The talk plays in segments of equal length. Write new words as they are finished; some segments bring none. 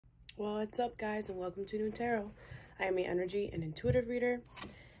What's up, guys, and welcome to New Tarot. I am an energy and intuitive reader,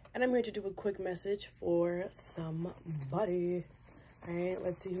 and I'm here to do a quick message for somebody. All right,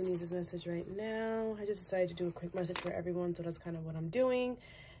 let's see who needs this message right now. I just decided to do a quick message for everyone, so that's kind of what I'm doing.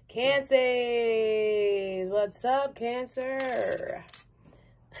 Cancers, what's up, Cancer?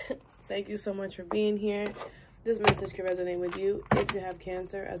 Thank you so much for being here. This message can resonate with you if you have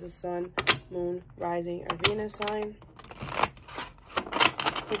Cancer as a sun, moon, rising, or Venus sign.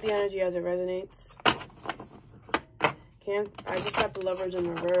 Take the energy as it resonates. I just got the Lovers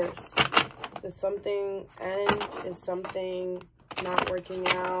in reverse. Does something end? Is something not working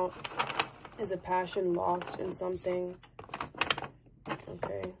out? Is a passion lost in something?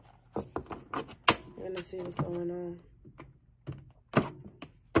 Okay. I'm gonna see what's going on.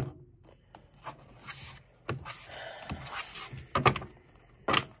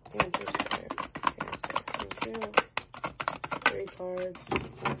 Cancer script. Cancer. Thank you. 3 cards.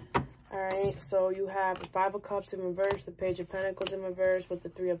 Alright, so you have the 5 of Cups in reverse, the Page of Pentacles in reverse with the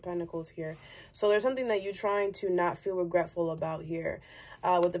 3 of Pentacles here. So there's something that you're trying to not feel regretful about here.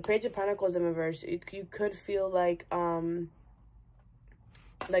 With the Page of Pentacles in reverse, you could feel like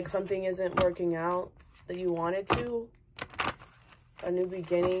something isn't working out that you wanted to. A new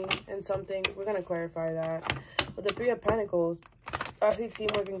beginning and something. We're going to clarify that. With the 3 of Pentacles, I see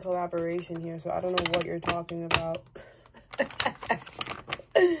teamwork and collaboration here, so I don't know what you're talking about.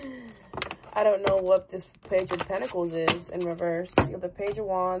 I don't know what this Page of Pentacles is in reverse. You have the Page of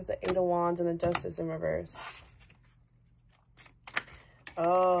Wands, the 8 of Wands, and the Justice in reverse.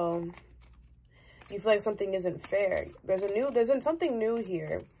 Oh. You feel like something isn't fair. There's something new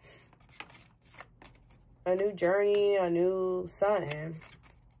here. A new journey, a new something.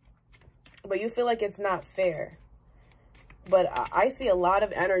 But you feel like it's not fair. But I see a lot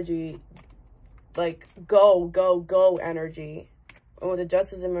of energy, like go, go, go energy. And with the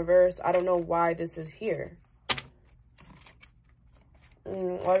Justice in reverse, I don't know why this is here.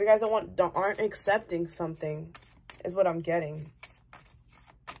 Well, you guys aren't accepting something, is what I'm getting.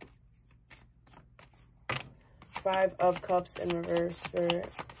 5 of Cups in reverse, Spirit.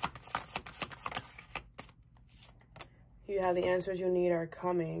 You have the answers you need are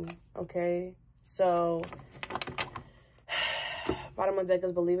coming, okay? So, bottom of the deck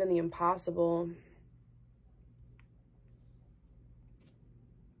is believe in the impossible.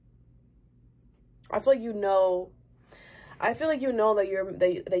 I feel like you know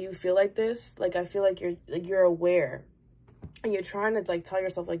that you feel like this. Like, I feel like you're aware. And you're trying to like tell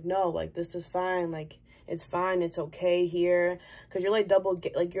yourself like, no, like this is fine, like it's fine, it's okay here. Cause you're like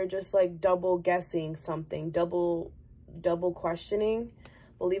you're just like double guessing something, double questioning.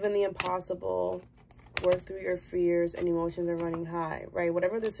 Believe in the impossible, work through your fears, and emotions are running high, right?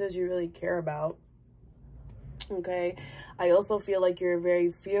 Whatever this is you really care about. Okay, I also feel like you're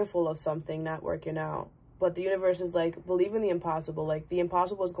very fearful of something not working out, but the universe is like, believe in the impossible. Like, the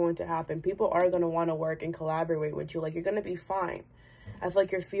impossible is going to happen. People are going to want to work and collaborate with you. Like, you're going to be fine. I feel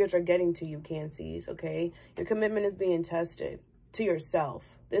like your fears are getting to you, Cancies, okay? Your commitment is being tested to yourself.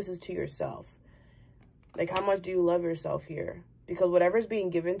 This is to yourself. Like, how much do you love yourself here? Because whatever's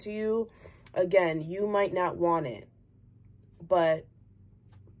being given to you, again, you might not want it, but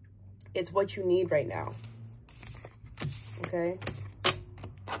it's what you need right now. Okay.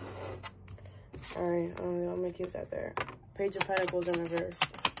 All right. I'm going to keep that there. Page of Pentacles in reverse.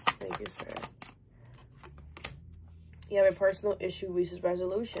 Thank you, Spirit. You have a personal issue reaches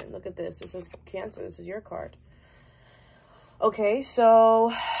resolution. Look at this. This is Cancer. This is your card. Okay.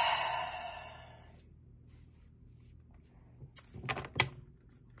 So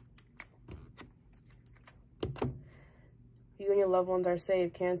you and your loved ones are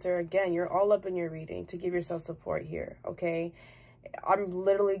safe, Cancer. Again, you're all up in your reading to give yourself support here, okay? I'm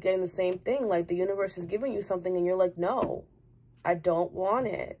literally getting the same thing. Like, the universe is giving you something and you're like, no, I don't want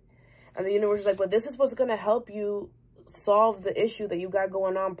it. And the universe is like, well, this is what's going to help you solve the issue that you got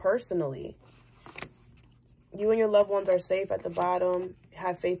going on personally. You and your loved ones are safe at the bottom.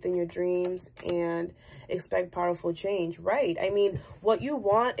 Have faith in your dreams and expect powerful change. Right. I mean, what you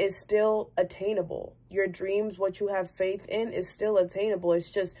want is still attainable. Your dreams, what you have faith in, is still attainable. It's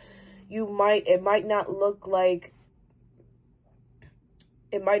just, it might not look like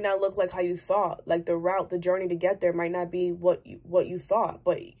how you thought. Like, the journey to get there might not be what you thought,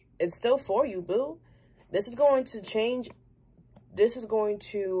 but it's still for you, boo. This is going to change. This is going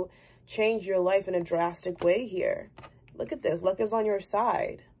to change your life in a drastic way here. Look at this. Luck is on your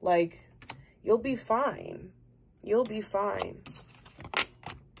side. Like, you'll be fine. You'll be fine.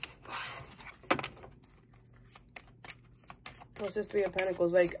 What's this 3 of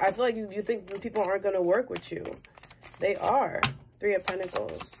Pentacles? Like, I feel like you think people aren't going to work with you. They are. Three of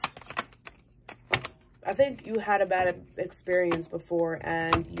Pentacles. I think you had a bad experience before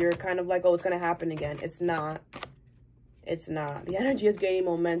and you're kind of like, oh, it's going to happen again. It's not. It's not. The energy is gaining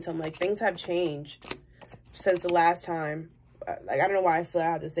momentum. Like, things have changed since the last time. Like, I don't know why I feel I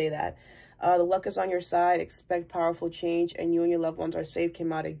have to say that. The luck is on your side. Expect powerful change, and you and your loved ones are safe.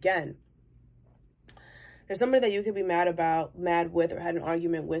 Came out again. There's somebody that you could be mad with, or had an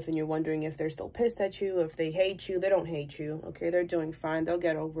argument with, and you're wondering if they're still pissed at you, if they hate you. They don't hate you, okay? They're doing fine. They'll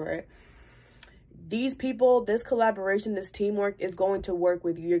get over it. These people, this collaboration, this teamwork is going to work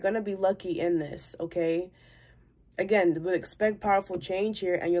with you. You're going to be lucky in this, okay? Again, we expect powerful change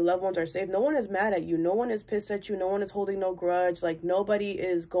here, and your loved ones are safe. No one is mad at you. No one is pissed at you. No one is holding no grudge. Like, nobody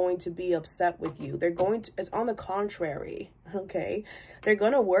is going to be upset with you. They're going to, it's on the contrary, okay? They're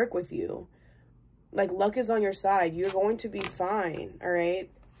going to work with you. Like, luck is on your side. You're going to be fine, all right?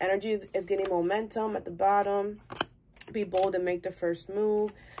 Energy is getting momentum at the bottom. Be bold and make the first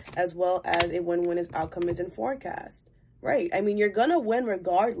move, as well as a win-win outcome is in forecast, right? I mean, you're going to win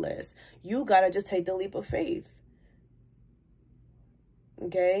regardless. You got to just take the leap of faith.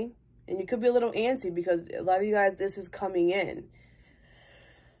 Okay, and you could be a little antsy because a lot of you guys, this is coming in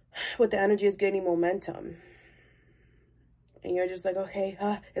with the energy is getting momentum, and you're just like, okay,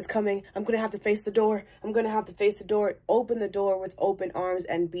 it's coming. I'm gonna have to face the door. I'm gonna have to face the door. Open the door with open arms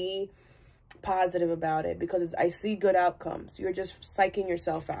and be positive about it, because I see good outcomes. You're just psyching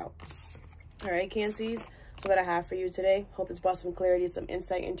yourself out. All right, Cancies, that's what I have for you today. Hope this brought some clarity, some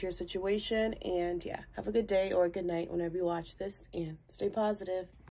insight into your situation. And yeah, have a good day or a good night whenever you watch this, and stay positive.